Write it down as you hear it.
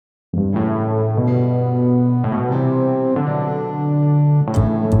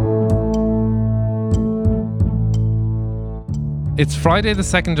It's Friday the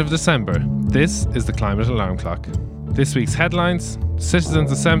 2nd of December. This is the Climate Alarm Clock. This week's headlines: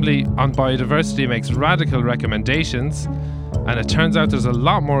 Citizens' Assembly on Biodiversity makes radical recommendations, and it turns out there's a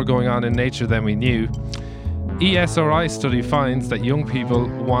lot more going on in nature than we knew. ESRI study finds that young people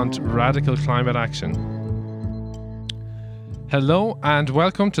want radical climate action. Hello and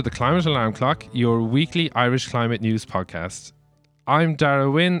welcome to the Climate Alarm Clock, your weekly Irish climate news podcast. I'm Dara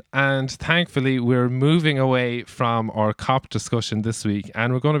Wynne, and thankfully we're moving away from our COP discussion this week,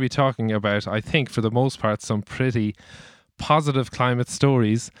 and we're going to be talking about, I think for the most part, some pretty positive climate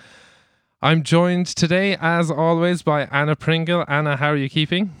stories. I'm joined today, as always, by Anna Pringle. Anna, how are you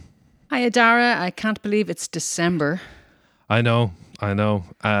keeping? Hiya, Dara. I can't believe it's December. I know.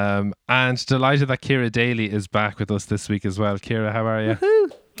 And delighted that Ciara Daly is back with us this week as well. Ciara, how are you?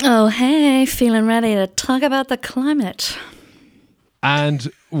 Woohoo. Oh, hey, feeling ready to talk about the climate.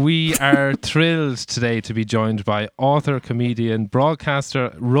 And we are thrilled today to be joined by author, comedian,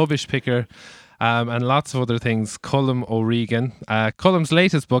 broadcaster, rubbish picker, and lots of other things, Colm O'Regan. Colm's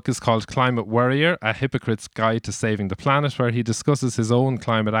latest book is called Climate Warrior, A Hypocrite's Guide to Saving the Planet, where he discusses his own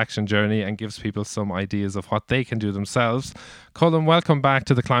climate action journey and gives people some ideas of what they can do themselves. Colm, welcome back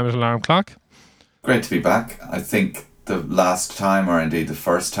to the Climate Alarm Clock. Great to be back. I think the last time, or indeed the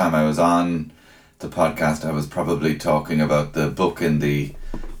first time I was on the podcast, I was probably talking about the book in the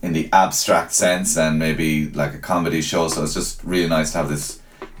abstract sense and maybe like a comedy show, so it's just really nice to have this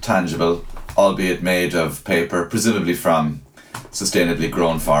tangible, albeit made of paper, presumably from sustainably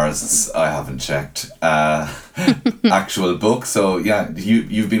grown forests, I haven't checked, actual book. So yeah,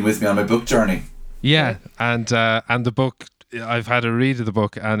 you've been with me on my book journey. Yeah, and the book, I've had a read of the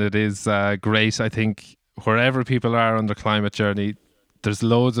book and it is great. I think wherever people are on the climate journey, there's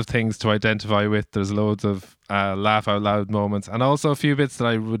loads of things to identify with. There's loads of laugh out loud moments, and also a few bits that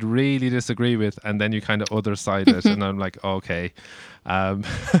I would really disagree with, and then you kind of other side it, and I'm like, okay,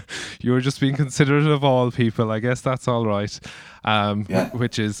 you were just being considerate of all people. I guess that's all right,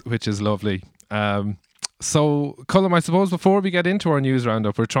 which is lovely. So, Colm, I suppose before we get into our news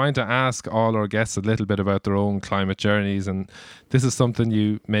roundup, we're trying to ask all our guests a little bit about their own climate journeys, and this is something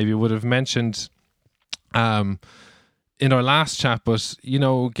you maybe would have mentioned in our last chat, but you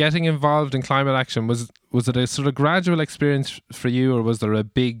know, getting involved in climate action, was it a sort of gradual experience for you, or was there a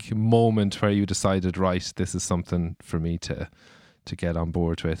big moment where you decided, right, this is something for me to get on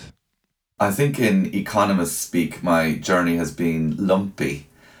board with? I think in economist speak, my journey has been lumpy,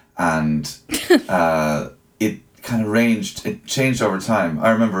 and it kind of changed over time.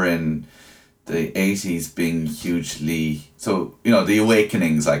 I remember in the 80s being hugely, so, you know, the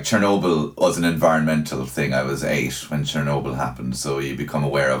awakenings, like Chernobyl was an environmental thing. I was 8 when Chernobyl happened, so you become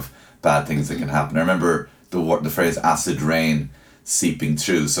aware of bad things that can happen. I remember the phrase acid rain seeping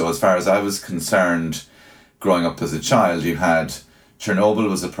through. So as far as I was concerned, growing up as a child, you had Chernobyl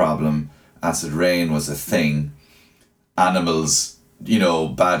was a problem, acid rain was a thing, animals, you know,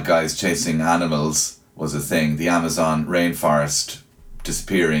 bad guys chasing animals was a thing, the Amazon rainforest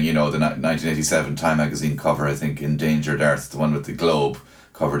disappearing, you know, the 1987 Time magazine cover, I think, Endangered Earth, the one with the globe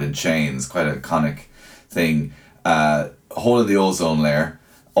covered in chains, quite an iconic thing. Hole in the ozone layer,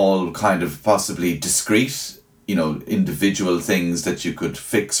 all kind of possibly discrete, you know, individual things that you could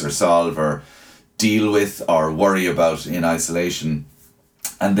fix or solve or deal with or worry about in isolation.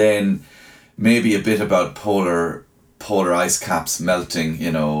 And then maybe a bit about polar ice caps melting,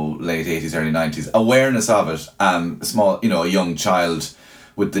 you know, late 80s, early 90s, awareness of it, small, you know, a young child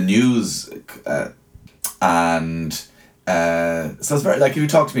with the news, and so it's very, like, if you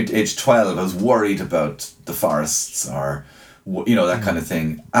talk to me at age 12, I was worried about the forests or, you know, that kind of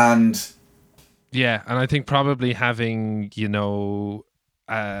thing. And yeah, and I think probably having, you know,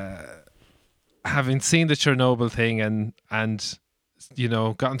 having seen the Chernobyl thing and you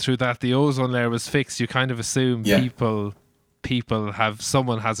know, gotten through that, the ozone layer was fixed, you kind of assume people have,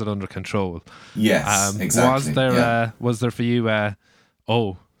 someone has it under control. Yes, exactly. Was there for you,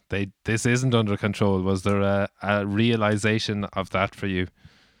 this isn't under control? Was there a realization of that for you?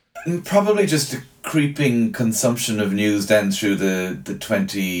 Probably just a creeping consumption of news then through the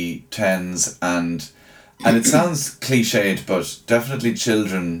 2010s, and it sounds cliched, but definitely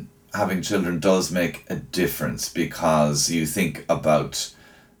having children does make a difference, because you think about,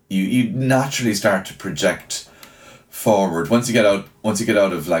 you naturally start to project forward once you get out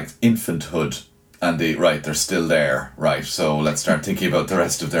of like infanthood, and they're still there, right? So let's start thinking about the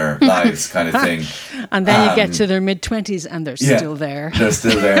rest of their lives, kind of thing. And then you get to their mid-20s and they're still there. They're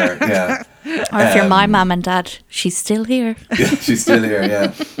still there, yeah. Or if you're my mum and dad, she's still here. Yeah, she's still here,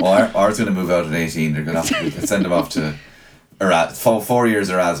 yeah. Well, ours going to move out at 18. They're going to have to send them off to 4 years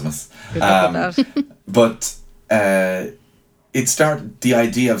Erasmus. Good luck with that. But it started the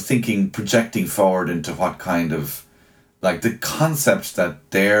idea of projecting forward into what kind of, like, the concept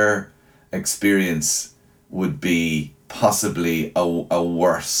that their experience would be possibly a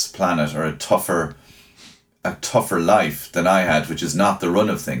worse planet or a tougher life than I had, which is not the run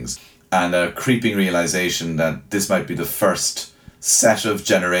of things. And a creeping realization that this might be the first set of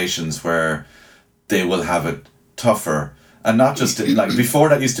generations where they will have it tougher. And not just like before,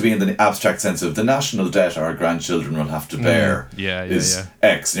 that used to be in the abstract sense of the national debt our grandchildren will have to bear is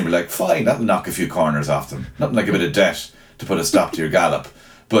X. And you'd be like, fine, that'll knock a few corners off them. Nothing like a bit of debt to put a stop to your gallop.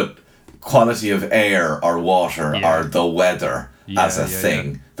 But quality of air or water or the weather as a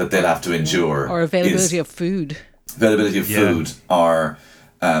thing that they'll have to endure. Or availability of food. Availability of food or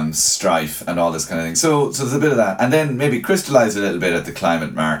strife and all this kind of thing. So there's a bit of that. And then maybe crystallise a little bit at the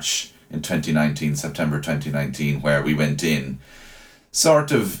Climate March in 2019, September 2019, where we went in.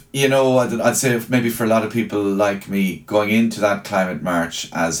 Sort of, I'd say maybe for a lot of people like me, going into that Climate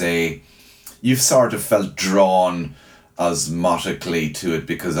March you've sort of felt drawn osmotically to it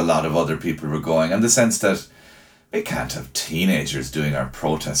because a lot of other people were going, and the sense that we can't have teenagers doing our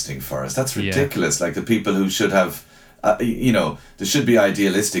protesting for us. That's ridiculous. Like the people who should have, they should be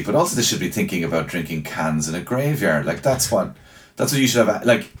idealistic, but also they should be thinking about drinking cans in a graveyard. Like that's what you should have.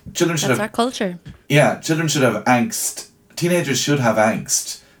 Like children should have. That's our culture. Yeah, children should have angst. Teenagers should have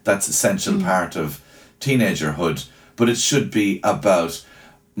angst. That's essential part of teenagerhood. But it should be about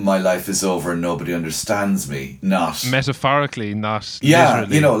my life is over and nobody understands me, not metaphorically, not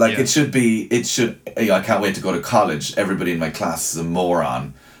literally. It should be. I can't wait to go to college. Everybody in my class is a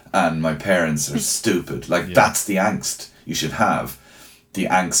moron, and my parents are stupid. That's the angst you should have. The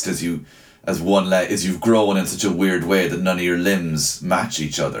angst as you've grown in such a weird way that none of your limbs match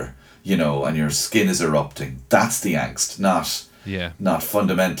each other, and your skin is erupting. That's the angst, not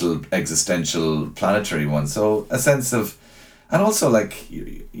fundamental existential planetary one. So a sense of. And also, like,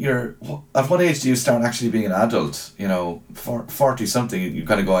 you're at what age do you start actually being an adult? 40 something. You're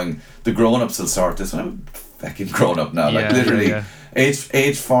kind of going, the grown-ups will sort this. I'm fucking grown up now. Literally,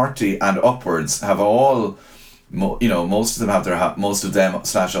 age 40 and upwards have all, most of them have most of them /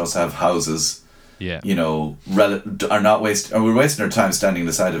 us have houses. Yeah. Are not wasting. We're wasting our time standing on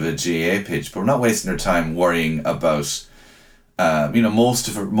the side of a GA pitch, but we're not wasting our time worrying about. Most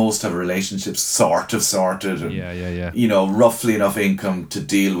have relationships sort of sorted and roughly enough income to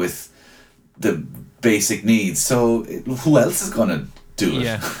deal with the basic needs. So who else is going to do it?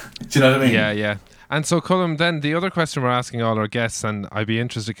 Yeah. Do you know what I mean? Yeah. And so, Colm, then the other question we're asking all our guests, and I'd be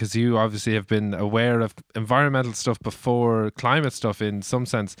interested because you obviously have been aware of environmental stuff before climate stuff in some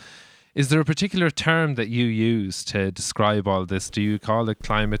sense. Is there a particular term that you use to describe all this? Do you call it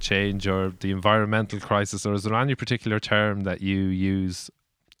climate change or the environmental crisis, or is there any particular term that you use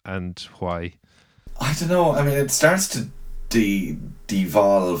and why? I don't know. I mean, it starts to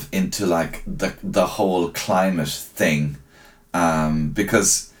devolve into like the whole climate thing,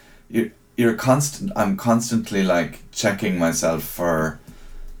 because I'm constantly like checking myself for.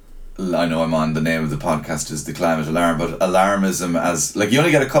 I know I'm on the name of the podcast is the climate alarm, but alarmism as like you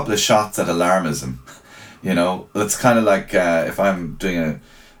only get a couple of shots at alarmism, It's kind of like if I'm doing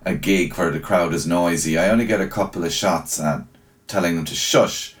a gig where the crowd is noisy, I only get a couple of shots at telling them to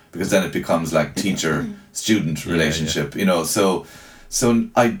shush, because then it becomes like teacher-student relationship, So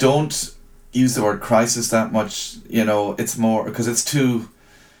I don't use the word crisis that much, It's more because it's too.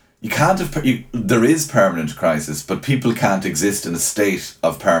 You can't have. There is permanent crisis, but people can't exist in a state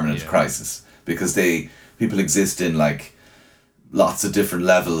of permanent crisis because people exist in like lots of different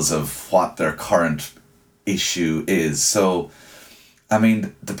levels of what their current issue is. So, I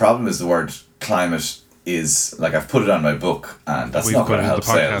mean, the problem is the word climate is like I've put it on my book, and that's not going to help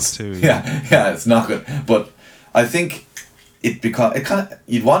sales. Too, yeah, it's not good. But I think you'd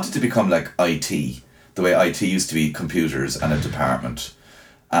want it to become like IT, the way IT used to be computers and a department.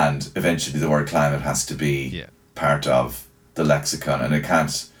 And eventually the word climate has to be part of the lexicon, and it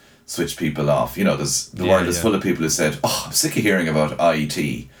can't switch people off. The world is full of people who said, "Oh, I'm sick of hearing about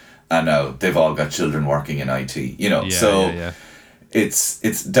IT," and now they've all got children working in IT.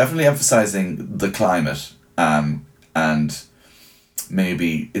 It's definitely emphasizing the climate, and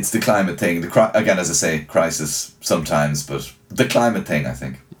maybe it's the climate thing. Again, as I say, crisis sometimes, but the climate thing, I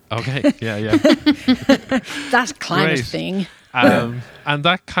think. Okay, yeah. That climate thing. And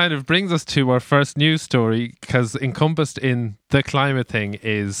that kind of brings us to our first news story, because encompassed in the climate thing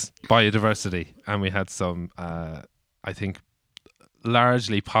is biodiversity. And we had some, I think,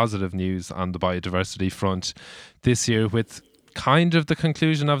 largely positive news on the biodiversity front this year, with kind of the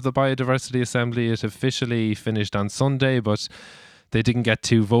conclusion of the Biodiversity Assembly. It officially finished on Sunday, but they didn't get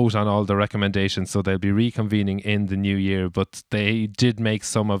to vote on all the recommendations, so they'll be reconvening in the new year. But they did make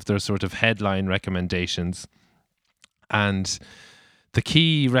some of their sort of headline recommendations. And the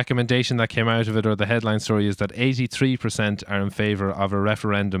key recommendation that came out of it, or the headline story, is that 83% are in favour of a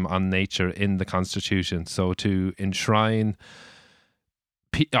referendum on nature in the Constitution. So to enshrine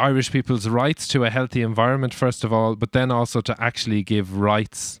Irish people's rights to a healthy environment, first of all, but then also to actually give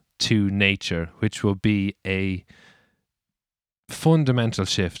rights to nature, which will be a fundamental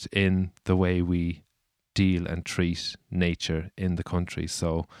shift in the way we deal and treat nature in the country.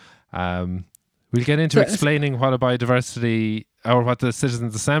 So we'll get into explaining what a biodiversity or what the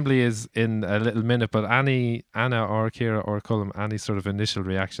Citizens' Assembly is in a little minute, but Anna or Ciara or Colm, any sort of initial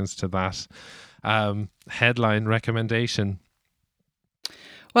reactions to that headline recommendation?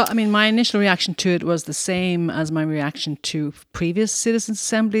 Well, I mean, my initial reaction to it was the same as my reaction to previous citizens'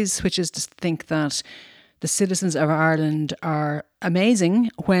 assemblies, which is to think that the citizens of Ireland are amazing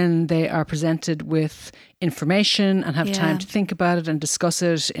when they are presented with information and have time to think about it and discuss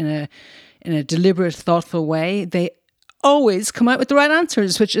it in a deliberate, thoughtful way. They always come out with the right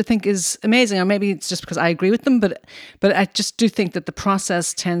answers, which I think is amazing. Or maybe it's just because I agree with them, but I just do think that the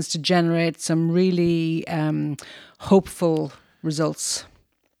process tends to generate some really hopeful results.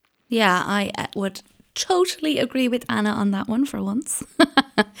 Yeah, I would totally agree with Anna on that one for once.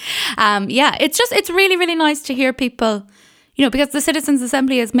 It's really, really nice to hear people, because the Citizens'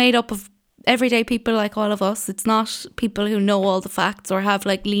 Assembly is made up of everyday people like all of us. It's not people who know all the facts or have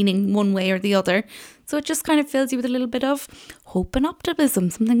leaning one way or the other. So it just kind of fills you with a little bit of hope and optimism,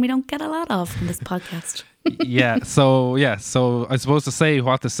 something we don't get a lot of in this podcast. So I suppose to say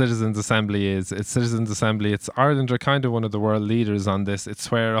what the Citizens' Assembly is, it's Ireland are kind of one of the world leaders on this. It's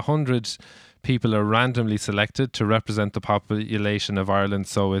where 100 people are randomly selected to represent the population of Ireland.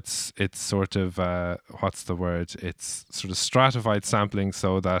 So it's sort of it's sort of stratified sampling,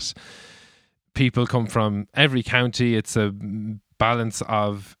 so that people come from every county. It's a balance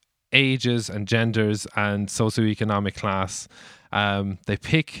of ages and genders and socioeconomic class. They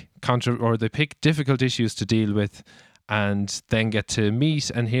pick difficult issues to deal with, and then get to meet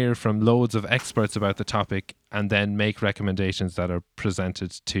and hear from loads of experts about the topic, and then make recommendations that are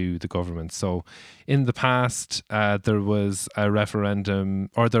presented to the government. So in the past, there was a referendum,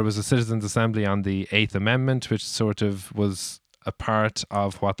 or there was a Citizens' Assembly on the 8th Amendment, which sort of was a part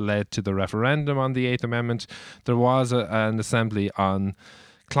of what led to the referendum on the 8th Amendment. There was an assembly on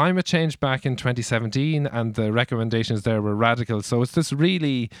climate change back in 2017, and the recommendations there were radical. So it's this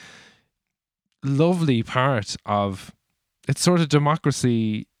really lovely part of, it's sort of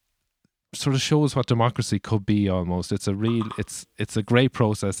democracy, sort of shows what democracy could be almost. It's a great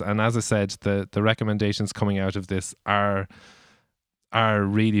process, and as I said, the recommendations coming out of this are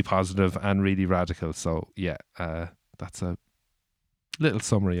really positive and really radical. So that's a little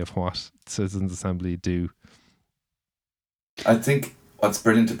summary of what Citizens' Assembly do. I think what's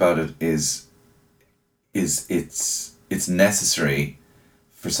brilliant about it is it's necessary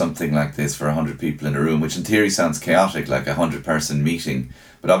for something like this, for 100 people in a room, which in theory sounds chaotic, like a 100-person meeting.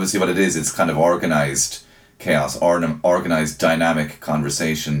 But obviously what it is, it's kind of organised chaos, or an organised dynamic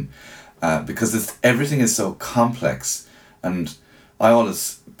conversation, because everything is so complex. And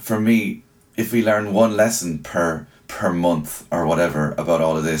for me, if we learn one lesson per month or whatever about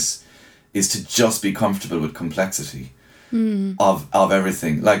all of this, is to just be comfortable with complexity of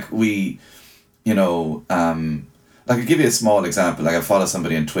everything. I'll give you a small example. I follow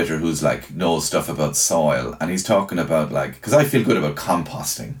somebody on Twitter who's knows stuff about soil, and he's talking about because I feel good about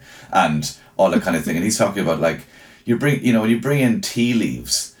composting and all that kind of thing, and he's talking about when you bring in tea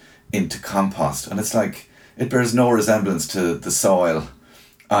leaves into compost, and it's it bears no resemblance to the soil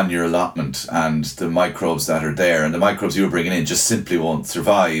on your allotment and the microbes that are there, and the microbes you're bringing in just simply won't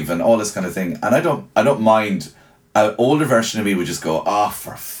survive, and all this kind of thing. And I don't mind. An older version of me would just go, F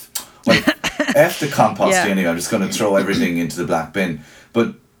the composting anyway, I'm just going to throw everything into the black bin.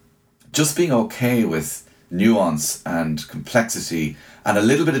 But just being okay with nuance and complexity and a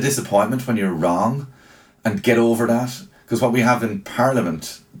little bit of disappointment when you're wrong, and get over that. Because what we have in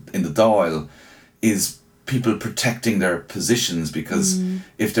Parliament, in the Dáil, is people protecting their positions, because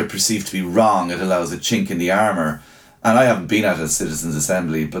if they're perceived to be wrong, it allows a chink in the armour. And I haven't been at a Citizens'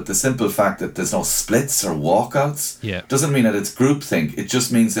 Assembly, but the simple fact that there's no splits or walkouts doesn't mean that it's groupthink. It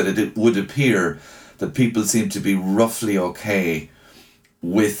just means that it would appear that people seem to be roughly okay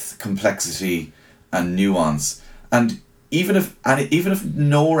with complexity and nuance. And even if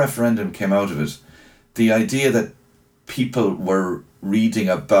no referendum came out of it, the idea that people were reading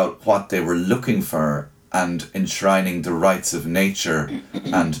about what they were looking for and enshrining the rights of nature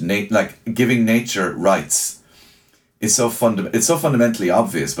and giving nature rights is so it's so fundamentally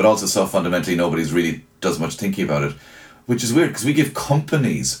obvious, but also so fundamentally nobody's really does much thinking about it, which is weird because we give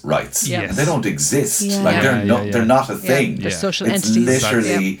companies rights and they don't exist. Yeah. Like they're not a thing. They're social it's entities.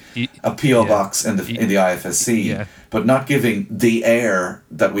 literally a PO box in the IFSC, but not giving the air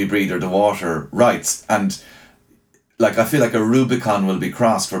that we breathe or the water rights. And like I feel like a Rubicon will be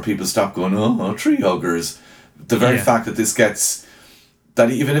crossed where people stop going, oh, tree huggers. The very fact that this gets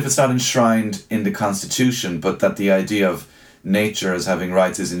that, even if it's not enshrined in the Constitution, but that the idea of nature as having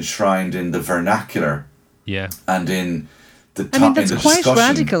rights is enshrined in the vernacular. Yeah. And in the I mean, that's in the quite discussion.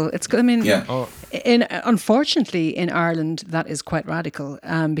 radical. Yeah. Unfortunately, in Ireland, that is quite radical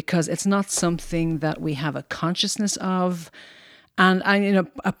because it's not something that we have a consciousness of. And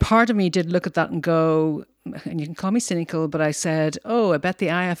a part of me did look at that and go, and you can call me cynical, but I said, "Oh, I bet the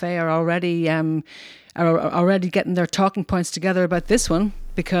IFA are already getting their talking points together about this one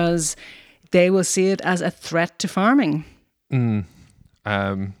because they will see it as a threat to farming."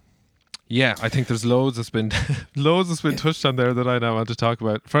 Yeah, I think there's loads that's been touched on there that I now want to talk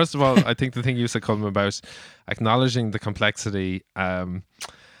about. First of all, I think the thing you said, Colm, about acknowledging the complexity and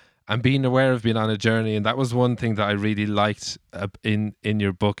being aware of being on a journey, and that was one thing that I really liked in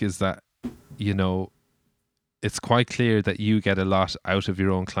your book, is that, you know, it's quite clear that you get a lot out of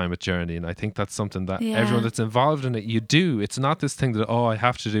your own climate journey, and I think that's something that everyone that's involved in it, you do. It's not this thing that, oh, I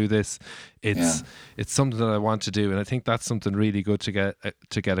have to do this. It's something that I want to do, and I think that's something really good to get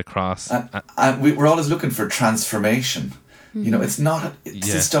across. And we're always looking for transformation. You know, it's not.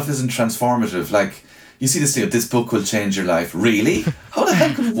 This stuff isn't transformative. Like, you see this thing, this book will change your life. Really? How the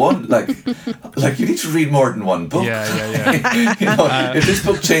hell could one, like you need to read more than one book. Yeah. You know, if this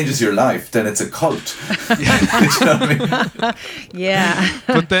book changes your life, then it's a cult. Do you know what I mean? Yeah.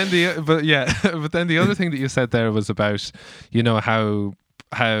 But then the other thing that you said there was about, you know, how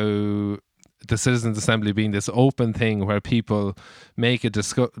the Citizens' Assembly being this open thing where people make it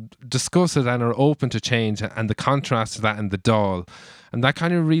discuss it and are open to change, and the contrast to that in the Dáil. And that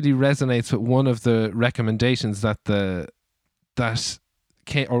kind of really resonates with one of the recommendations that the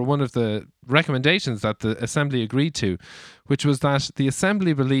Assembly agreed to, which was that the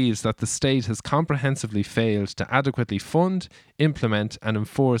Assembly believes that the state has comprehensively failed to adequately fund, implement and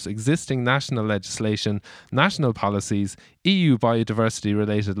enforce existing national legislation, national policies, EU biodiversity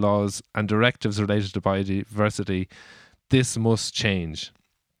related laws and directives related to biodiversity. This must change.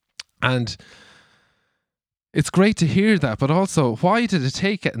 And it's great to hear that, but also, why did it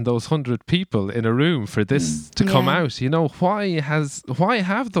take getting those 100 people in a room for this to come out? You know, why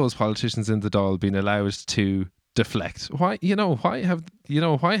have those politicians in the Dáil been allowed to deflect? Why have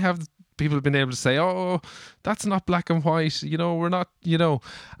people been able to say, oh, that's not black and white, you know, we're not, you know.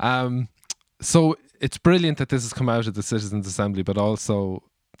 So it's brilliant that this has come out of the Citizens' Assembly, but also,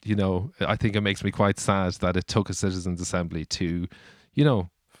 you know, I think it makes me quite sad that it took a Citizens' Assembly to, you know,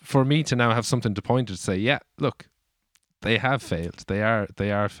 for me to now have something to point to say, yeah, look, they have failed. They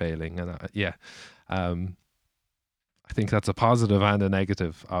are failing, and I think that's a positive and a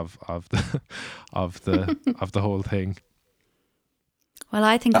negative of the of the whole thing. Well,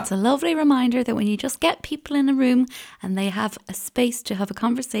 I think it's a lovely reminder that when you just get people in a room and they have a space to have a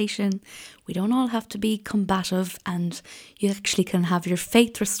conversation, we don't all have to be combative, and you actually can have your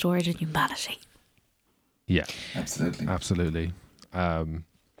faith restored in humanity. Yeah, absolutely.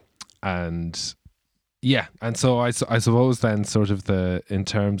 And so I suppose then sort of in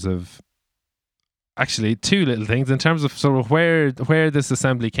terms of actually two little things in terms of sort of where this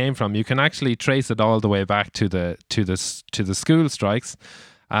assembly came from. You can actually trace it all the way back to the school strikes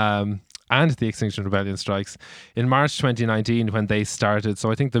and the Extinction Rebellion strikes in March 2019 when they started.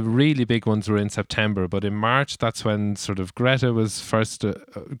 So I think the really big ones were in September, but in March, that's when sort of Greta was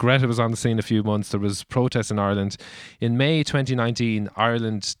on the scene a few months. There was protests in Ireland. In May 2019,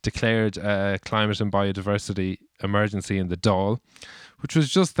 Ireland declared a climate and biodiversity emergency in the Dáil, which was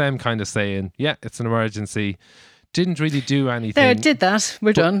just them kind of saying, yeah, it's an emergency. Didn't really do anything. They did that.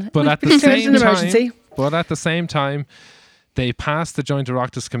 We're done. But at the same time, they passed the Joint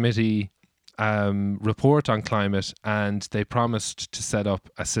Oireachtas Committee report on climate, and they promised to set up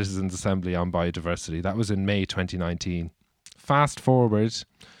a Citizens' Assembly on biodiversity. That was in May 2019. Fast forward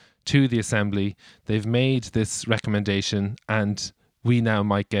to the Assembly, they've made this recommendation, and we now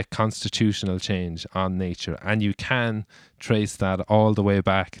might get constitutional change on nature. And you can trace that all the way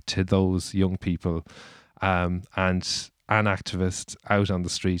back to those young people and activists out on the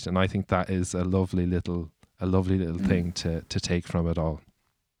street. And I think that is a lovely little thing to take from it all.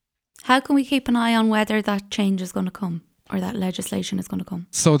 How can we keep an eye on whether that change is going to come or that legislation is going to come?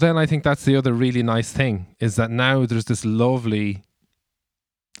 So then I think that's the other really nice thing, is that now there's this lovely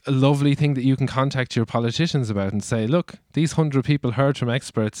a lovely thing that you can contact your politicians about and say, look, these 100 people heard from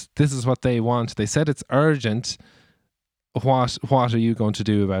experts. This is what they want. They said it's urgent. What are you going to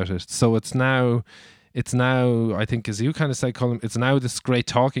do about it? So it's now, I think, as you kind of said, Colm, it's now this great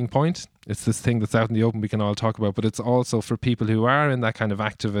talking point. It's this thing that's out in the open we can all talk about, but it's also for people who are in that kind of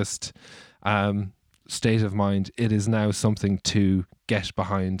activist state of mind, it is now something to get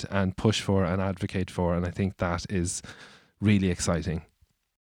behind and push for and advocate for. And I think that is really exciting.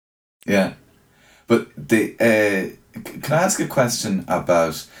 Yeah. But can I ask a question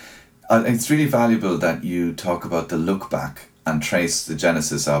about, it's really valuable that you talk about the look back and trace the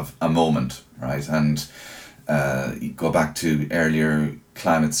genesis of a moment, right? And you go back to earlier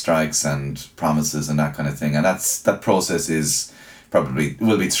climate strikes and promises and that kind of thing. And that process is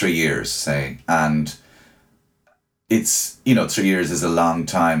will be 3 years, say. And it's, 3 years is a long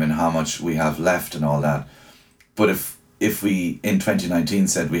time and how much we have left and all that. But if we in 2019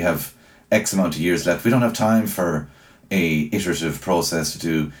 said we have X amount of years left, we don't have time for a iterative process to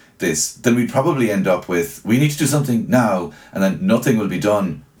do this, then we'd probably end up with, we need to do something now, and then nothing will be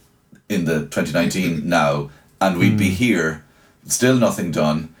done in the 2019 now, and we'd be here, still nothing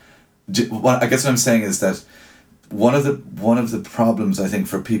done. I guess what I'm saying is that one of the problems, I think,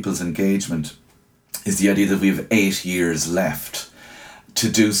 for people's engagement is the idea that we have 8 years left to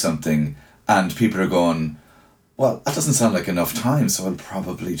do something, and people are going, well, that doesn't sound like enough time, so I'll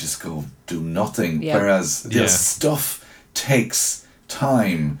probably just go do nothing. Yeah. Whereas stuff takes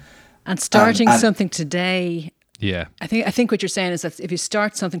time. And starting something today. Yeah. I think what you're saying is that if you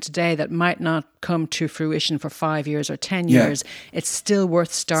start something today that might not come to fruition for 5 years or 10 years, it's still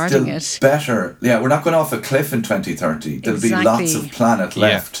worth starting it. Better. Yeah, we're not going off a cliff in 2030. There'll be lots of planet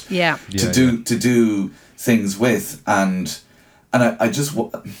left to do things with. And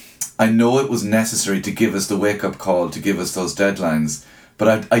I know it was necessary to give us the wake-up call, to give us those deadlines,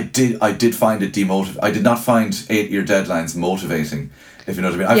 but I did find it demotivating. I did not find 8-year deadlines motivating, if you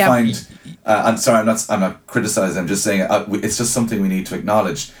know what I mean. I find, I'm sorry, I'm not criticising, I'm just saying it's just something we need to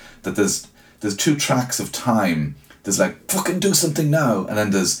acknowledge, that there's 2 tracks of time. There's like, fucking do something now, and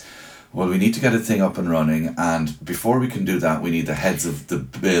then there's, well, we need to get a thing up and running, and before we can do that, we need the heads of the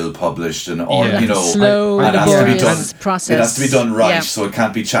bill published and all, slow, laborious process. It has to be done right, so it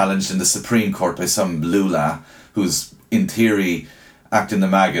can't be challenged in the Supreme Court by some lula who's in theory acting the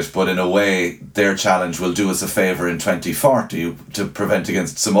maggot, but in a way their challenge will do us a favour in 2040 to prevent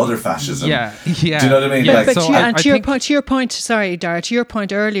against some other fascism. Yeah. Do you know what I mean? Yeah, but to your point, sorry, Dara, to your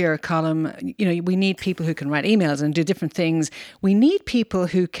point earlier, Colm, we need people who can write emails and do different things. We need people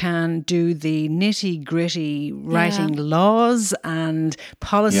who can do the nitty-gritty writing laws and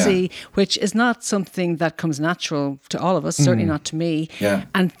policy, which is not something that comes natural to all of us, certainly not to me. Yeah.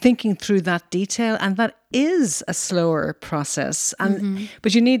 And thinking through that detail, and that is a slower process, and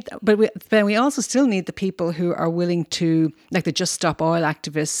but we also still need the people who are willing to, like the Just Stop Oil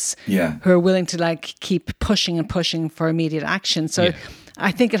activists, who are willing to like keep pushing and pushing for immediate action. So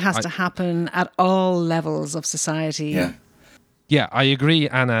I think it has to happen at all levels of society. Yeah, I agree,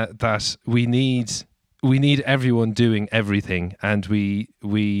 Anna, that we need everyone doing everything, and we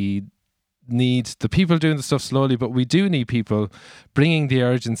need the people doing the stuff slowly, but we do need people bringing the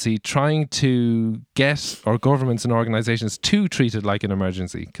urgency, trying to get our governments and organisations to treat it like an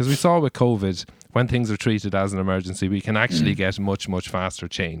emergency. Because we saw with COVID, when things are treated as an emergency, we can actually get much, much faster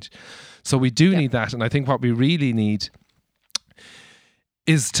change. So we do need that. And I think what we really need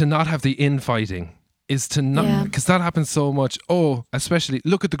is to not have the infighting, is to not, because that happens so much. Especially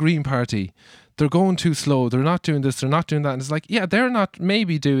look at the Green Party. They're going too slow. They're not doing this. They're not doing that. And it's like, they're not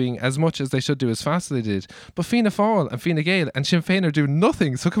maybe doing as much as they should do, as fast as they did. But Fianna Fáil and Fine Gael and Sinn Féin are doing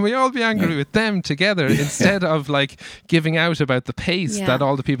nothing. So can we all be angry with them together instead of like giving out about the pace that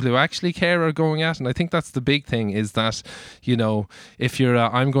all the people who actually care are going at? And I think that's the big thing, is that, if you're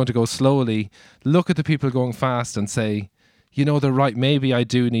I'm going to go slowly, look at the people going fast and say, they're right. Maybe I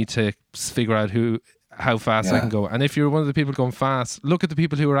do need to figure out how fast I can go. And if you're one of the people going fast, look at the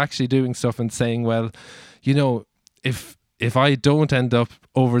people who are actually doing stuff and saying, well, if I don't end up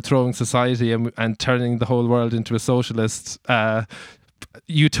overthrowing society and turning the whole world into a socialist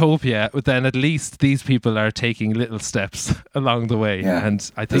utopia, then at least these people are taking little steps along the way.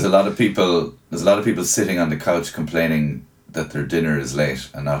 And I think there's a lot of people sitting on the couch complaining that their dinner is late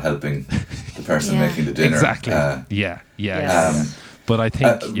and not helping the person making the dinner. Exactly. But I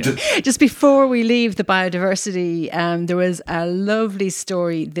think just before we leave the biodiversity, there was a lovely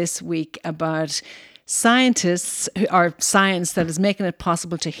story this week about scientists or science that is making it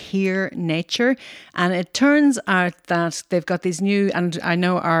possible to hear nature. And it turns out that they've got these new, and I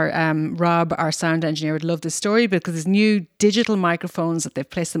know our Rob, our sound engineer, would love this story, because there's new digital microphones that they've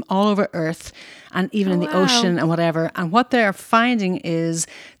placed them all over Earth and even in the ocean and whatever. And what they're finding is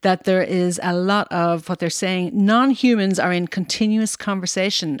that there is a lot of what they're saying, non-humans are in continuous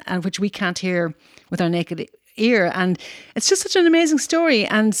conversation, and which we can't hear with our naked ear. And it's just such an amazing story.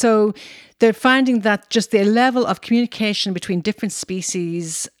 And so they're finding that just the level of communication between different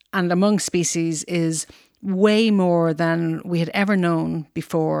species and among species is way more than we had ever known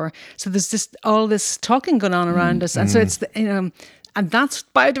before. So there's just all this talking going on around us. And so it's, and that's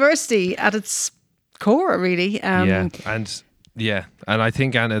biodiversity at its core, really. And I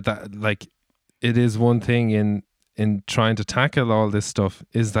think, Anna, that like it is one thing in trying to tackle all this stuff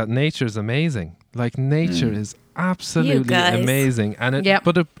is that nature is amazing. Like nature is absolutely amazing, and it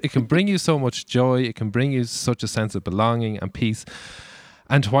can bring you so much joy. It can bring you such a sense of belonging and peace.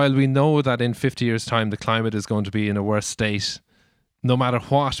 And while we know that in 50 years' time the climate is going to be in a worse state, no matter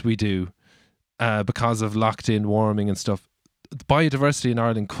what we do, because of locked-in warming and stuff, biodiversity in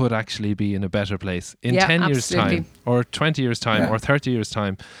Ireland could actually be in a better place in 10 years' time, or 20 years' time, or 30 years'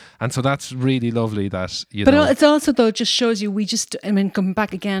 time. And so that's really lovely that, But it's also, though, just shows you coming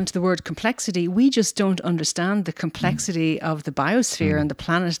back again to the word complexity, we just don't understand the complexity of the biosphere and the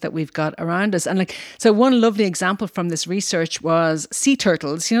planet that we've got around us. And so one lovely example from this research was sea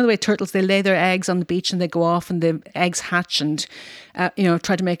turtles. You know the way turtles, they lay their eggs on the beach and they go off and the eggs hatch and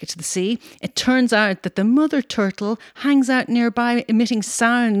try to make it to the sea. It turns out that the mother turtle hangs out nearby emitting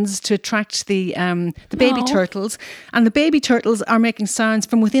sounds to attract the baby turtles, and the baby turtles are making sounds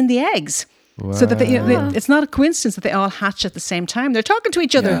from within the eggs. Wow. So that it's not a coincidence that they all hatch at the same time. They're talking to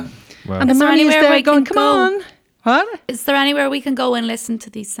each other. Wow. And the mommy is there going, come on. What? Is there anywhere we can go and listen to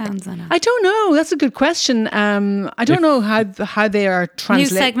these sounds, Anna? I don't know. That's a good question. I don't know how they are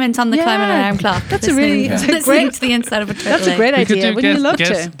translated. New segment on the Climate Alarm Clock. That's a really great to the inside of a turtle. That's a great idea. Wouldn't you love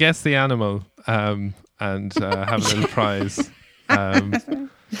to guess the animal and have a little prize?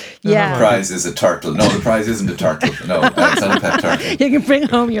 The prize is a turtle. No, the prize isn't a turtle. No, it's not a pet turtle. You can bring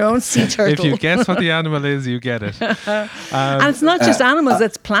home your own sea turtle. If you guess what the animal is, you get it. And it's not just animals;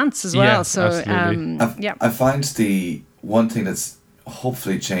 it's plants as well. Yeah, so, absolutely. I find the one thing that's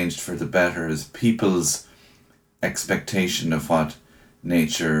hopefully changed for the better is people's expectation of what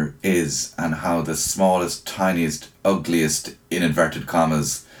nature is and how the smallest, tiniest, ugliest, in inverted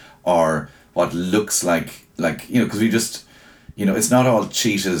commas, or what looks like because we just. It's not all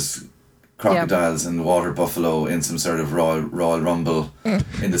cheetahs, crocodiles and water buffalo in some sort of Royal Rumble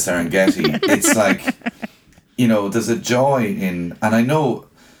in the Serengeti. It's like, there's a joy in, and I know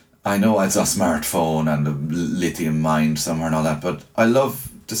it's a smartphone and a lithium mine somewhere and all that, but I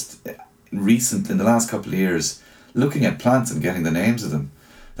love just in the last couple of years, looking at plants and getting the names of them.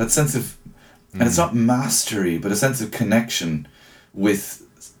 That sense of, and it's not mastery, but a sense of connection with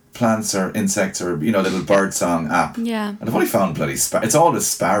plants or insects or little bird song app. Yeah. And I've only found bloody it's always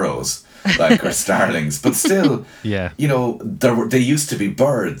sparrows or starlings, but still they used to be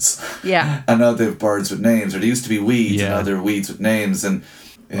birds. Yeah. And now they have birds with names, or they used to be weeds and now they're weeds with names. And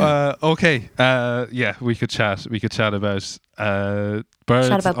we could chat about birds.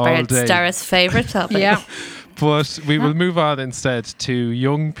 Chat about all birds, day. Dara's favourite topic. Yeah. But we will move on instead to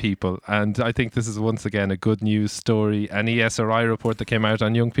young people. And I think this is once again a good news story, an ESRI report that came out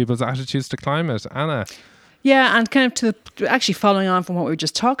on young people's attitudes to climate. Anna. Yeah, and kind of actually following on from what we were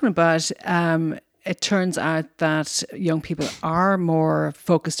just talking about, it turns out that young people are more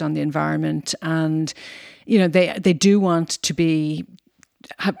focused on the environment, and they do want to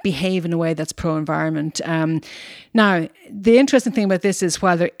behave in a way that's pro-environment. Now, the interesting thing about this is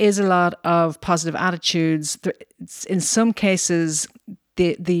while there is a lot of positive attitudes, in some cases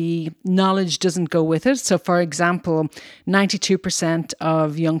the knowledge doesn't go with it. So, for example, 92%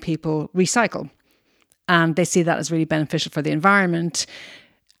 of young people recycle, and they see that as really beneficial for the environment.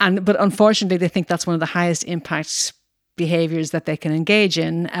 But unfortunately, they think that's one of the highest impact behaviours that they can engage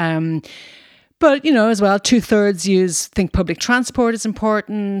in. But, as well, 2/3 think public transport is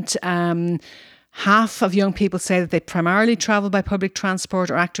important. Half of young people say that they primarily travel by public transport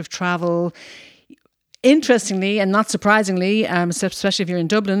or active travel. Interestingly, and not surprisingly, especially if you're in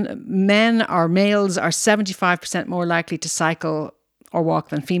Dublin, males are 75% more likely to cycle or walk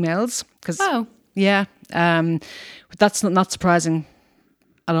than females. Yeah. But that's not surprising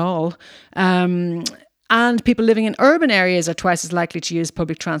at all. And people living in urban areas are twice as likely to use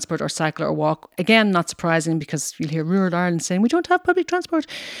public transport or cycle or walk. Again, not surprising because you'll hear rural Ireland saying we don't have public transport.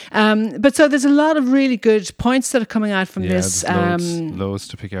 But so there's a lot of really good points that are coming out from this. Loads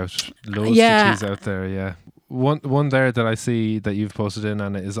to pick out, loads to tease out there. Yeah, one there that I see that you've posted in,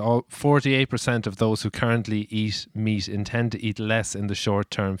 Anna, is 48% of those who currently eat meat intend to eat less in the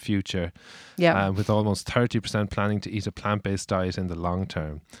short-term future. Yeah, with almost 30% planning to eat a plant-based diet in the long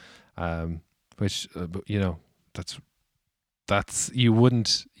term. Which that's you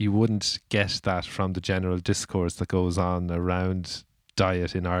wouldn't get that from the general discourse that goes on around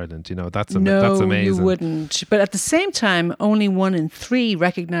diet in Ireland. That's amazing. No, you wouldn't. But at the same time, only 1 in 3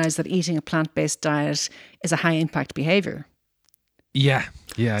 recognise that eating a plant-based diet is a high impact behaviour. Yeah.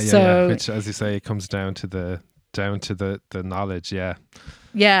 So, which, as you say, it comes down to the knowledge. Yeah.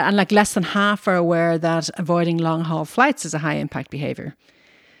 Yeah, and like less than half are aware that avoiding long haul flights is a high impact behaviour.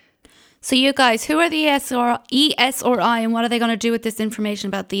 So you guys, who are the ESRI and what are they going to do with this information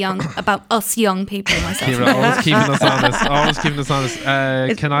about about us young people? Myself, Ciara, always keeping us honest.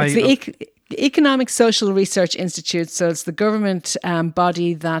 It's the Economic Social Research Institute. So it's the government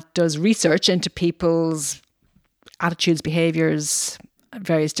body that does research into people's attitudes, behaviours,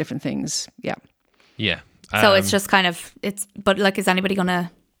 various different things. Yeah. Yeah. So it's just but like, is anybody going to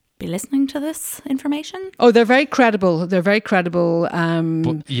be listening to this information? Oh, they're very credible. But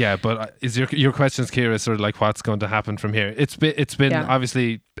is your questions, Ciara, sort of like what's going to happen from here? It's been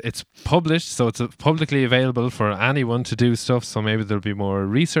obviously it's published, so it's publicly available for anyone to do stuff. So maybe there'll be more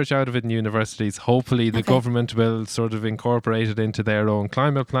research out of it in universities. Hopefully, the government will sort of incorporate it into their own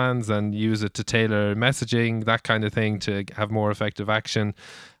climate plans and use it to tailor messaging, that kind of thing, to have more effective action.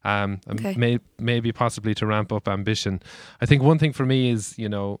 Maybe possibly to ramp up ambition. I think one thing for me is,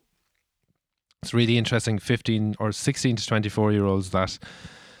 it's really interesting, 15 or 16 to 24-year-olds that,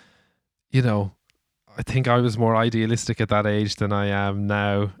 I think I was more idealistic at that age than I am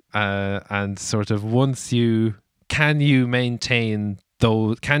now. And sort of can you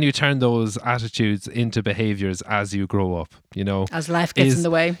turn those attitudes into behaviours as you grow up, as life gets in the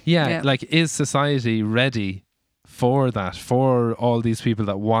way? Yeah, like, is society ready for that, for all these people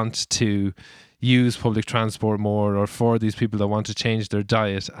that want to use public transport more, or for these people that want to change their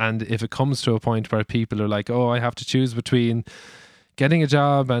diet? And if it comes to a point where people are like, I have to choose between getting a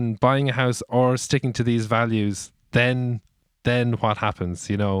job and buying a house or sticking to these values, then what happens,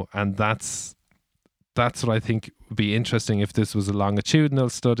 and that's what I think would be interesting if this was a longitudinal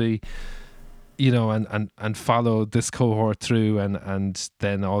study, and follow this cohort through and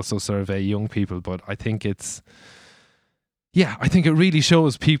then also survey young people. But I think I think it really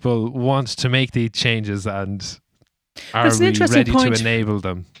shows people want to make these changes and are we ready to enable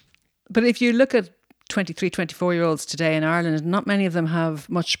them. But if you look at 23, 24-year-olds today in Ireland, not many of them have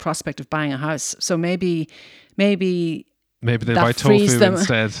much prospect of buying a house. So maybe they buy tofu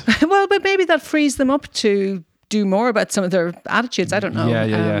instead. Well, but maybe that frees them up to do more about some of their attitudes. I don't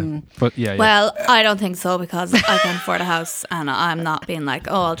know. But well, I don't think so, because I can afford a house and I'm not being like,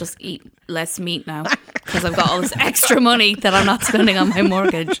 I'll just eat less meat now because I've got all this extra money that I'm not spending on my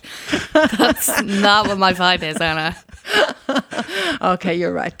mortgage. That's not what my vibe is, Anna. Okay,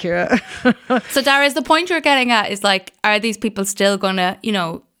 you're right, Ciara. So Dara, the point you're getting at is like, are these people still going to,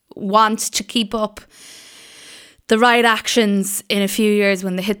 want to keep up the right actions in a few years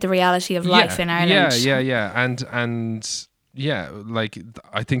when they hit the reality of life in Ireland? And like,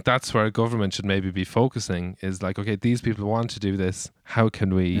 I think that's where government should maybe be focusing, is like, okay, these people want to do this. How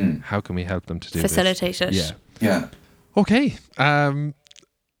can we help them to do facilitate this? it? Yeah. Okay.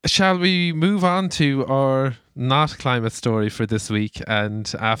 Shall we move on to our not climate story for this week?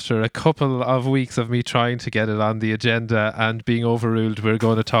 And after a couple of weeks of me trying to get it on the agenda and being overruled, we're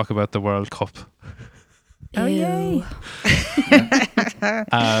going to talk about the World Cup. Oh, yay.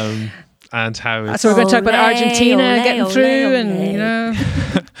 And how it's... So we're going to talk about Argentina getting through and,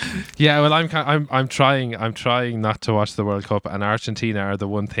 Yeah, well, I'm trying not to watch the World Cup, and Argentina are the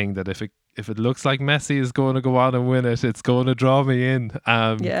one thing that if it looks like Messi is going to go on and win it, it's going to draw me in.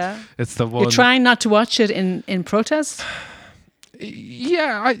 It's the one... You're trying not to watch it in protest?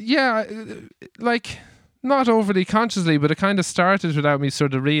 Like, not overly consciously, but it kind of started without me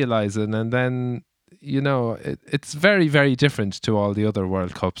sort of realising, and then... it's very, very different to all the other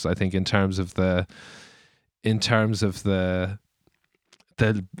World Cups, I think, in terms of the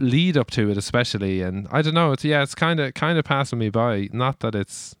lead up to it, especially. And I don't know, it's kind of passing me by. Not that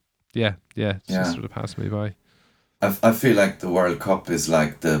it's just sort of passing me by. I feel like the World Cup is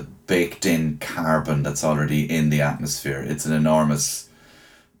like the baked in carbon that's already in the atmosphere. It's an enormous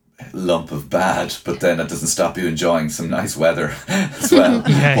lump of bad, but then it doesn't stop you enjoying some nice weather as well.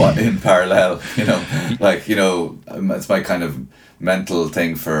 In parallel, it's my kind of mental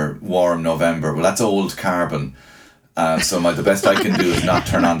thing for warm November. Well, that's old carbon. So the best I can do is not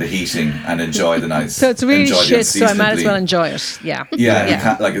turn on the heating and enjoy the nice. So it's really shit. So I might as well enjoy it. Yeah. You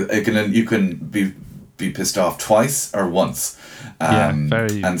can't you can be pissed off twice or once.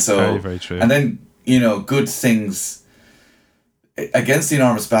 Very true. And then good things. Against the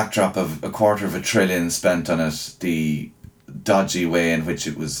enormous backdrop of $250 billion spent on it, the dodgy way in which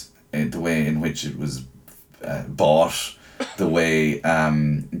it was, bought, the way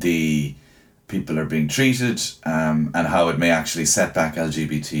the people are being treated, and how it may actually set back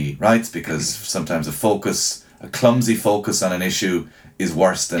LGBT rights, because sometimes a clumsy focus on an issue is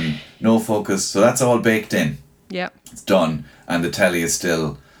worse than no focus. So that's all baked in. Yeah, it's done, and the telly is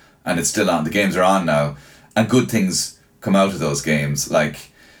still on. The games are on now, and good things come out of those games,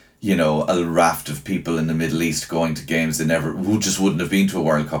 like a raft of people in the Middle East going to games who just wouldn't have been to a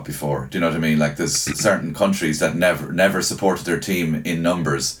World Cup before. Do you know what I mean? Like there's certain countries that never supported their team in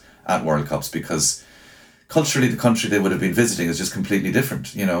numbers at World Cups because culturally the country they would have been visiting is just completely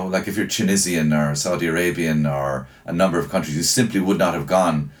different. Like if you're Tunisian or Saudi Arabian or a number of countries, you simply would not have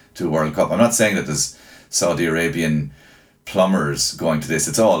gone to a World Cup. I'm not saying that there's Saudi Arabian plumbers going to this.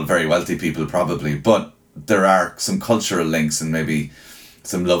 It's all very wealthy people probably, but there are some cultural links and maybe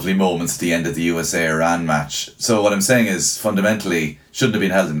some lovely moments at the end of the USA-Iran match. So what I'm saying is fundamentally shouldn't have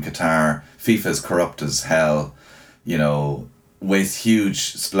been held in Qatar. FIFA's corrupt as hell, waste huge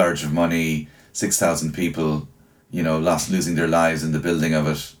splurge of money, 6,000 people, losing their lives in the building of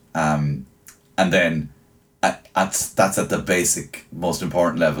it. And then that's at the basic, most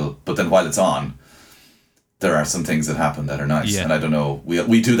important level. But then while it's on, there are some things that happen that are nice. And I don't know,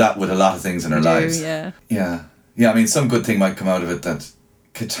 we do that with a lot of things in our lives. Yeah. I mean, some good thing might come out of it that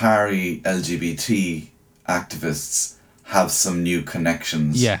Qatari LGBT activists have some new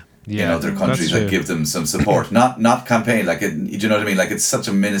connections in other countries that give them some support. Not campaign, do you know what I mean? Like it's such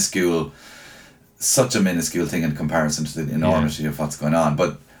a minuscule thing in comparison to the enormity of what's going on.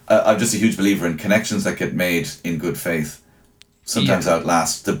 But I'm just a huge believer in connections that get made in good faith sometimes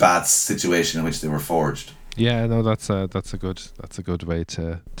outlast the bad situation in which they were forged. Yeah, no, that's a good way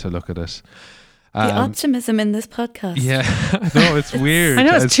to look at it. The optimism in this podcast. Yeah, no, it's weird. I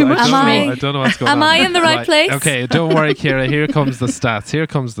know it's too much. I don't know what's going on. Am I in the right place? Okay, don't worry, Ciara. Here comes the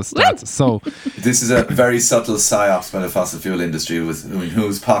stats. So this is a very subtle psyops by the fossil fuel industry, in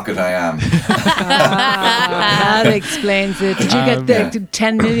whose pocket I am. That explains it. Did you get the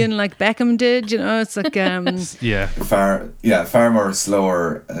 10 million like Beckham did? It's like far more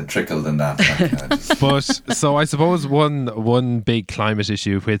slower trickle than that. But so I suppose one big climate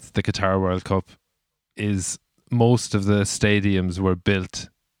issue with the Qatar World Cup is most of the stadiums were built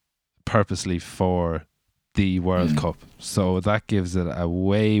purposely for the World Cup. So that gives it a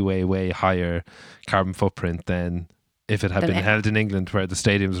way, way, way higher carbon footprint than if it had been held in England where the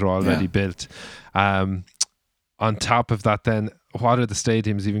stadiums were already built. On top of that then, what are the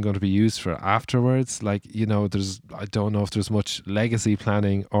stadiums even going to be used for afterwards? I don't know if there's much legacy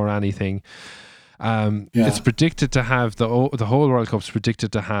planning or anything. It's predicted to have, the whole World Cup's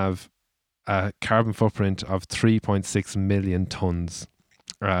predicted to have a carbon footprint of 3.6 million tons.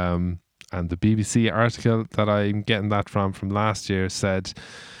 And the BBC article that I'm getting that from last year said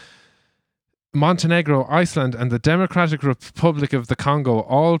Montenegro, Iceland and the Democratic Republic of the Congo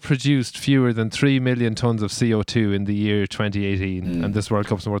all produced fewer than 3 million tons of CO2 in the year 2018. And this World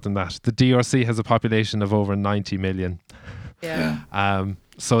Cup's more than that. The DRC has a population of over 90 million.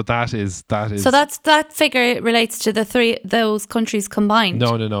 So that is. So that figure relates to those countries combined.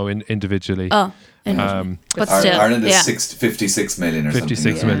 No, individually. Oh, but still, Ireland is 56 million or 56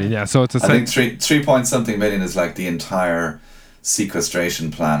 something. million. Yeah. So it's I think 3 point something million is like the entire sequestration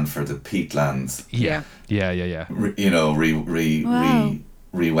plan for the peatlands. Yeah.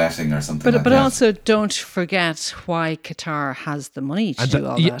 Re-wetting or something. But also don't forget why Qatar has the money to do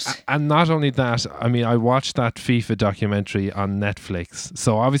all that. And not only that, I mean, I watched that FIFA documentary on Netflix.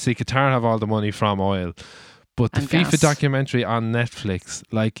 So obviously Qatar have all the money from oil, but the FIFA documentary on Netflix,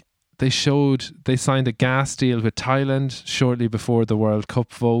 like they signed a gas deal with Thailand shortly before the World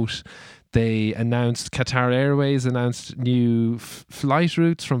Cup vote. They announced, Qatar Airways announced new flight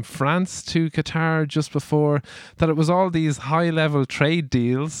routes from France to Qatar just before that. It was all these high-level trade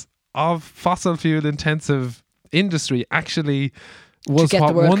deals of fossil fuel intensive industry actually was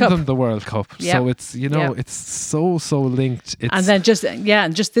what won them the World Cup. Yep. So it's, it's so linked. And then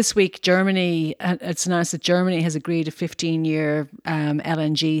just this week, Germany, it's announced that Germany has agreed a 15-year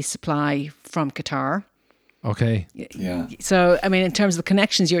LNG supply from Qatar. Okay. Yeah. So, I mean, in terms of the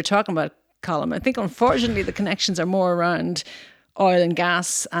connections you're talking about, Colm, I think unfortunately the connections are more around oil and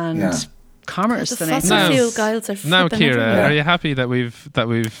gas and commerce The than fossil anything fuel else. guiles are Now, flipping Ciara, everywhere. are you happy that we've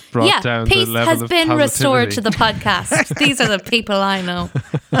brought down peace the level has of been positivity? restored to the podcast. These are the people I know.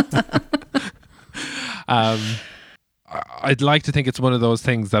 I'd like to think it's one of those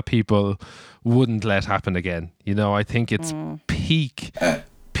things that people wouldn't let happen again. You know, I think it's peak. I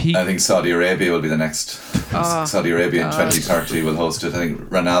think Saudi Arabia will be the next. Saudi Arabia in 2030 will host it. I think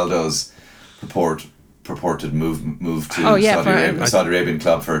Ronaldo's purported move to Saudi Arabian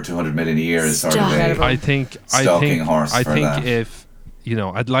club for 200 million a year is sort of a stalking horse. I think that. if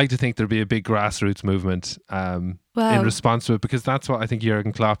I'd like to think there'd be a big grassroots movement in response to it, because that's what I think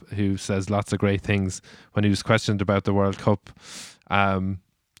Jurgen Klopp, who says lots of great things, when he was questioned about the World Cup a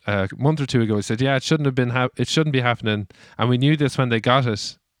month or two ago, he said, "Yeah, it shouldn't be happening." And we knew this when they got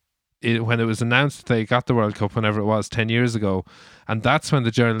it. When it was announced they got the World Cup, whenever it was, 10 years ago, and that's when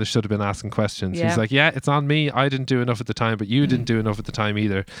the journalists should have been asking questions. He's like, yeah, it's on me, I didn't do enough at the time, but you didn't do enough at the time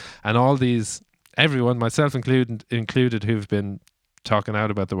either. And all these, everyone, myself included, who've been talking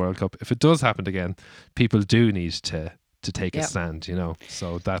out about the World Cup, if it does happen again, people do need to take a stand,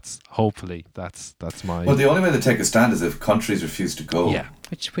 so that's hopefully that's my... Well, the only way to take a stand is if countries refuse to go,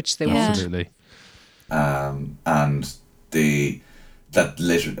 which they won't. Absolutely.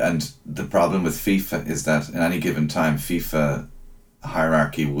 And the problem with FIFA is that in any given time, FIFA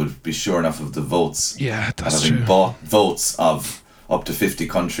hierarchy would be sure enough of the votes. Yeah, that's having true. Bought votes of up to 50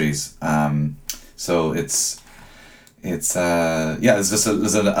 countries. So it's just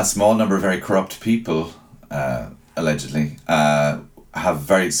there's a small number of very corrupt people, allegedly, have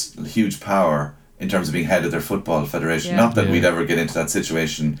very huge power in terms of being head of their football federation. Not that we'd ever get into that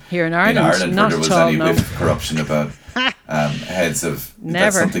situation here in Ireland where there was any whiff of corruption about heads of... Never.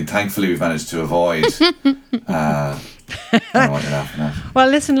 That's something, thankfully, we've managed to avoid. I don't know what you're laughing at. Well,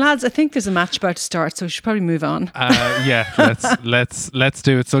 listen, lads, I think there's a match about to start, so we should probably move on. Let's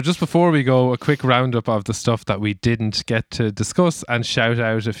do it. So just before we go, a quick roundup of the stuff that we didn't get to discuss, and shout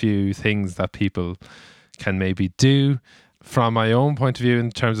out a few things that people can maybe do. From my own point of view, in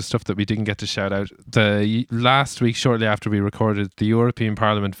terms of stuff that we didn't get to shout out, the last week, shortly after we recorded, the European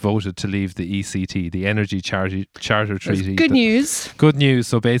Parliament voted to leave the ECT, the Energy Charter Treaty. Good news. Good news.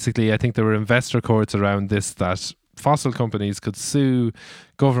 So basically, I think there were investor courts around this, that fossil companies could sue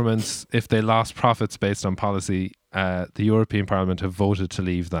governments if they lost profits based on policy. The European Parliament have voted to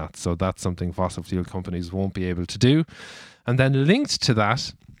leave that. So that's something fossil fuel companies won't be able to do. And then linked to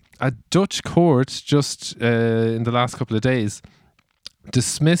that, a Dutch court just in the last couple of days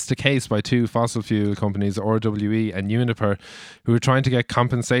dismissed a case by two fossil fuel companies, RWE and Uniper, who were trying to get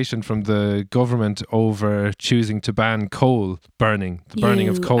compensation from the government over choosing to ban coal burning, the burning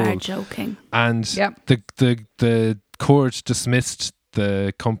of coal. You are joking. And the court dismissed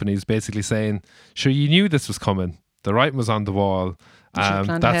the companies, basically saying, sure, you knew this was coming. The writing was on the wall.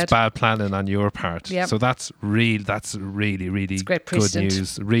 That's bad planning on your part. Yep. So that's really good news. Really good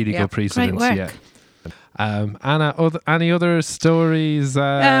precedent. Great work. Yeah. Anna, any other stories?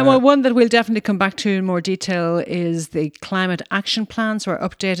 Well, one that we'll definitely come back to in more detail is the climate action plan. So our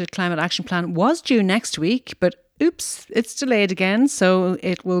updated climate action plan was due next week, but oops, it's delayed again. So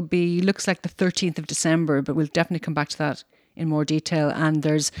it will be, looks like the 13th of December, but we'll definitely come back to that in more detail. And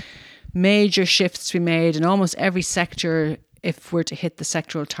there's major shifts to be made in almost every sector if we're to hit the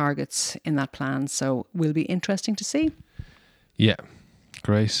sectoral targets in that plan. So will be interesting to see. Yeah,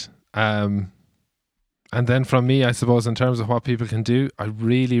 great. And then from me, I suppose, in terms of what people can do, I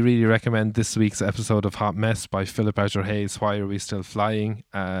really, really recommend this week's episode of Hot Mess by Philip Outer Hayes, Why Are We Still Flying?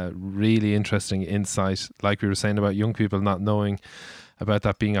 Really interesting insight. Like we were saying about young people not knowing about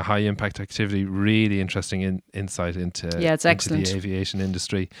that being a high impact activity, really interesting insight into the aviation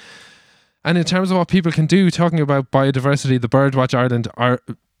industry. And in terms of what people can do, talking about biodiversity, the Birdwatch Ireland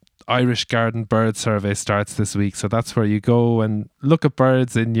Irish Garden Bird Survey starts this week. So that's where you go and look at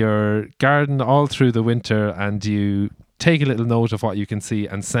birds in your garden all through the winter, and you take a little note of what you can see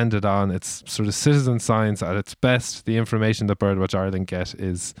and send it on. It's sort of citizen science at its best. The information that Birdwatch Ireland get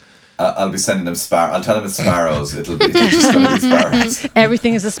is... I'll be sending them I'll tell them it's sparrows. It's just going to be sparrows.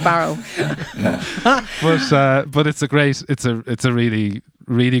 Everything is a sparrow. But it's a really,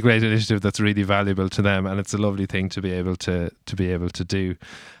 really great initiative that's really valuable to them, and it's a lovely thing to be able to do.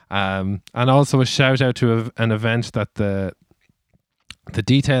 And also a shout out to an event that the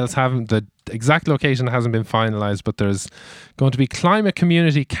details the exact location hasn't been finalized, but there's going to be climate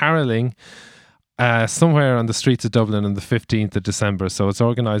community caroling. somewhere on the streets of Dublin on the 15th of December. So it's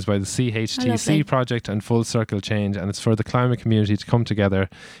organised by the lovely. CHTC project and Full Circle Change, and it's for the climate community to come together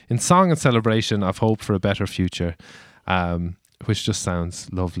in song and celebration of hope for a better future, which just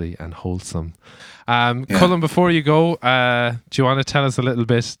sounds lovely and wholesome. Colm, before you go, do you want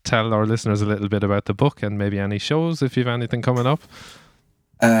to tell our listeners a little bit about the book and maybe any shows if you've anything coming up?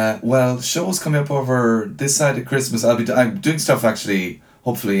 Well, shows coming up over this side of Christmas. I'm doing stuff actually,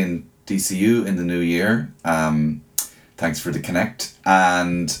 hopefully in DCU in the new year. Thanks for the connect.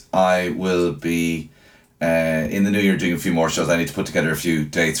 And I will be in the new year doing a few more shows. I need to put together a few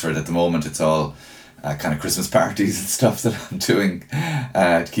dates for it. At the moment, it's all kind of Christmas parties and stuff that I'm doing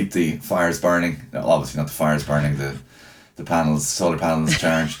to keep the fires burning. No, obviously not the fires burning, the panels, solar panels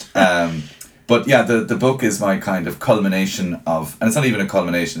charged. But yeah, the book is my kind of culmination of, and it's not even a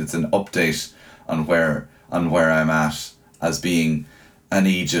culmination, it's an update on where I'm at as being an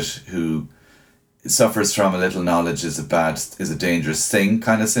Egypt who suffers from a little knowledge is a dangerous thing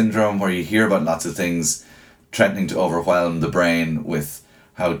kind of syndrome, where you hear about lots of things threatening to overwhelm the brain with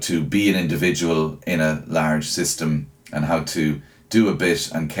how to be an individual in a large system and how to do a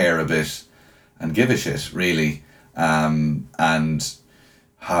bit and care a bit and give a shit, really. And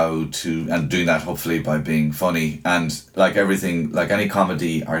doing that hopefully by being funny, and like everything, like any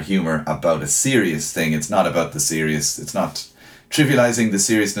comedy or humor about a serious thing, it's not about the serious, it's not trivializing the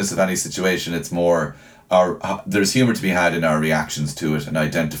seriousness of any situation. It's more there's humor to be had in our reactions to it and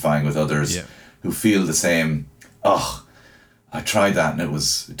identifying with others who feel the same. I tried that and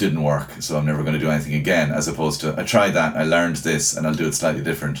it didn't work, so I'm never going to do anything again, as opposed to I tried that, I learned this and I'll do it slightly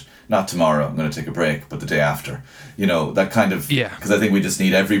different. Not tomorrow, I'm going to take a break, but the day after. That kind of, because I think we just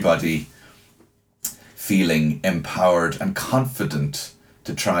need everybody feeling empowered and confident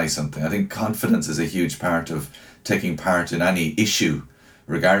to try something. I think confidence is a huge part of taking part in any issue,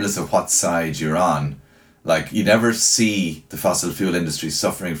 regardless of what side you're on. Like, you never see the fossil fuel industry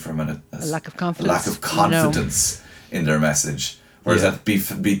suffering from a lack of confidence. In their message, whereas that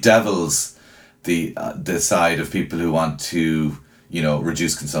bedevils the side of people who want to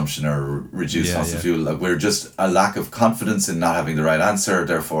reduce consumption or reduce fossil fuel. Like, we're just a lack of confidence in not having the right answer,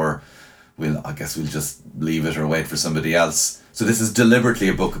 therefore we'll just leave it or wait for somebody else. So this is deliberately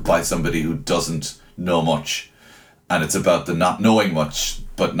a book by somebody who doesn't know much, and it's about the not knowing much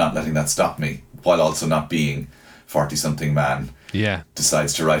but not letting that stop me, while also not being 40-something man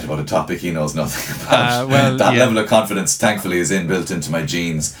decides to write about a topic he knows nothing about. Level of confidence, thankfully, is inbuilt into my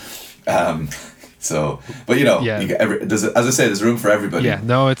genes. As I say, there's room for everybody. I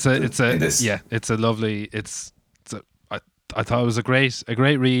thought it was a great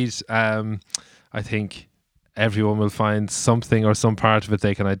read. I think everyone will find something or some part of it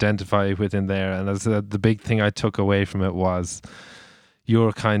they can identify within there. And as the big thing I took away from it was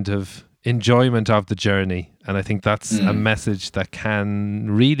your kind of enjoyment of the journey, and I think that's a message that can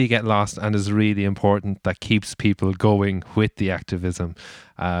really get lost and is really important, that keeps people going with the activism.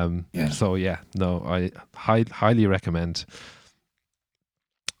 I highly recommend.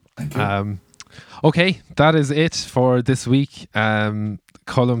 Thank you. Okay, that is it for this week.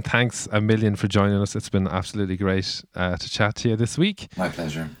 Colm, thanks a million for joining us. It's been absolutely great to chat to you this week. My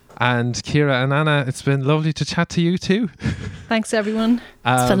pleasure. And Ciara and Anna, it's been lovely to chat to you too. Thanks, everyone.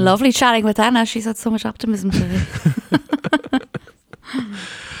 It's been lovely chatting with Anna. She's had so much optimism today.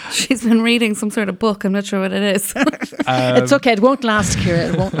 She's been reading some sort of book. I'm not sure what it is. It's okay. It won't last,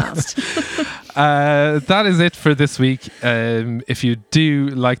 Ciara. It won't last. That is it for this week. If you do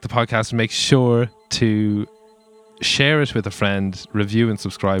like the podcast, make sure to share it with a friend, review and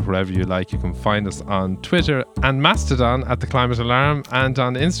subscribe wherever you like. You can find us on Twitter and Mastodon at The Climate Alarm, and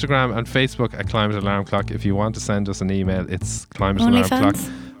on Instagram and Facebook at Climate Alarm Clock. If you want to send us an email, it's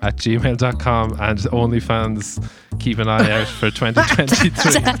climatealarmclock@gmail.com, and OnlyFans, keep an eye out for 2023.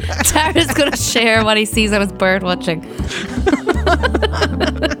 Tara's going to share what he sees on his bird watching.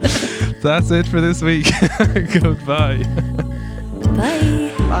 That's it for this week. Goodbye.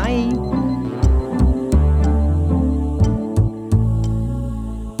 Bye. Bye.